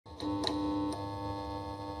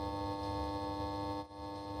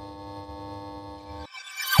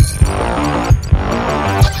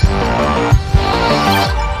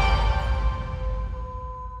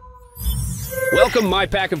Welcome, my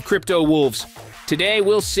pack of crypto wolves. Today,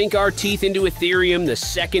 we'll sink our teeth into Ethereum, the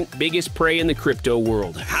second biggest prey in the crypto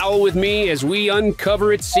world. Howl with me as we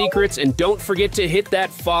uncover its secrets, and don't forget to hit that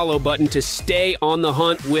follow button to stay on the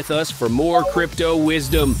hunt with us for more crypto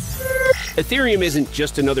wisdom. Ethereum isn't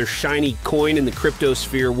just another shiny coin in the crypto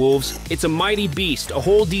sphere, wolves. It's a mighty beast, a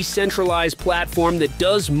whole decentralized platform that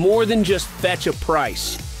does more than just fetch a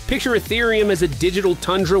price. Picture Ethereum as a digital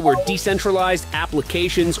tundra where decentralized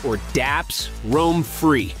applications, or dApps, roam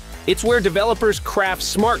free. It's where developers craft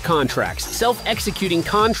smart contracts, self-executing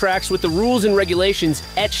contracts with the rules and regulations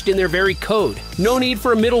etched in their very code. No need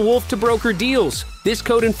for a middle wolf to broker deals. This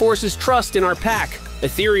code enforces trust in our pack.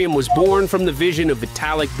 Ethereum was born from the vision of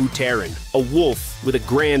Vitalik Buterin, a wolf with a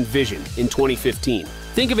grand vision, in 2015.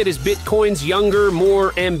 Think of it as Bitcoin's younger,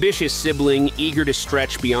 more ambitious sibling, eager to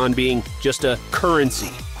stretch beyond being just a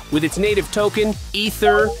currency. With its native token,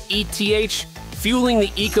 Ether, ETH, fueling the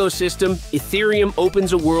ecosystem, Ethereum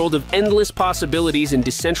opens a world of endless possibilities in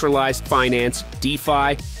decentralized finance,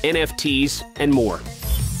 DeFi, NFTs, and more.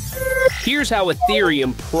 Here's how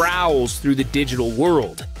Ethereum prowls through the digital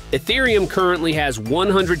world. Ethereum currently has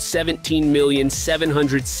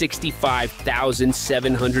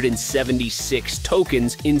 117,765,776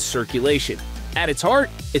 tokens in circulation. At its heart,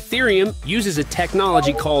 Ethereum uses a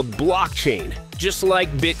technology called blockchain, just like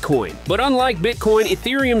Bitcoin. But unlike Bitcoin,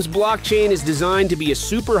 Ethereum's blockchain is designed to be a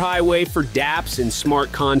superhighway for dApps and smart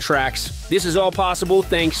contracts. This is all possible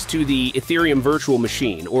thanks to the Ethereum Virtual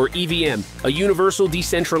Machine, or EVM, a universal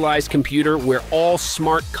decentralized computer where all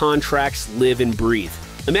smart contracts live and breathe.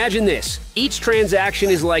 Imagine this. Each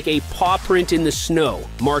transaction is like a paw print in the snow,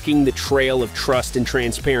 marking the trail of trust and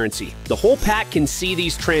transparency. The whole pack can see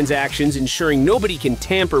these transactions, ensuring nobody can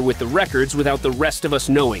tamper with the records without the rest of us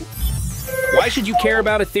knowing. Why should you care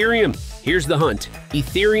about Ethereum? Here's the hunt.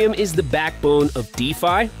 Ethereum is the backbone of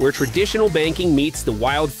DeFi, where traditional banking meets the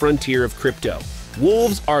wild frontier of crypto.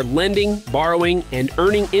 Wolves are lending, borrowing, and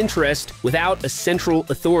earning interest without a central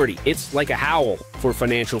authority. It's like a howl for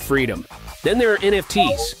financial freedom. Then there are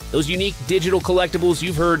NFTs, those unique digital collectibles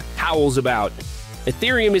you've heard howls about.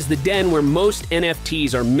 Ethereum is the den where most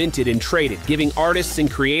NFTs are minted and traded, giving artists and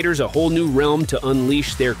creators a whole new realm to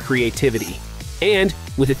unleash their creativity. And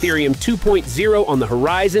with Ethereum 2.0 on the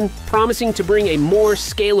horizon, promising to bring a more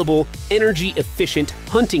scalable, energy-efficient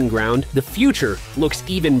hunting ground, the future looks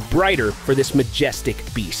even brighter for this majestic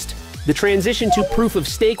beast. The transition to proof of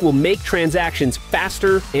stake will make transactions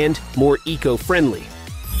faster and more eco-friendly.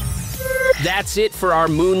 That's it for our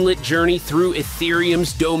moonlit journey through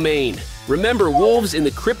Ethereum's domain. Remember, wolves, in the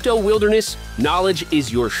crypto wilderness, knowledge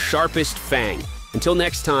is your sharpest fang. Until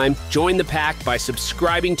next time, join the pack by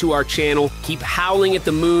subscribing to our channel, keep howling at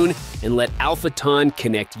the moon, and let Alpha Ton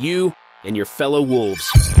connect you and your fellow wolves.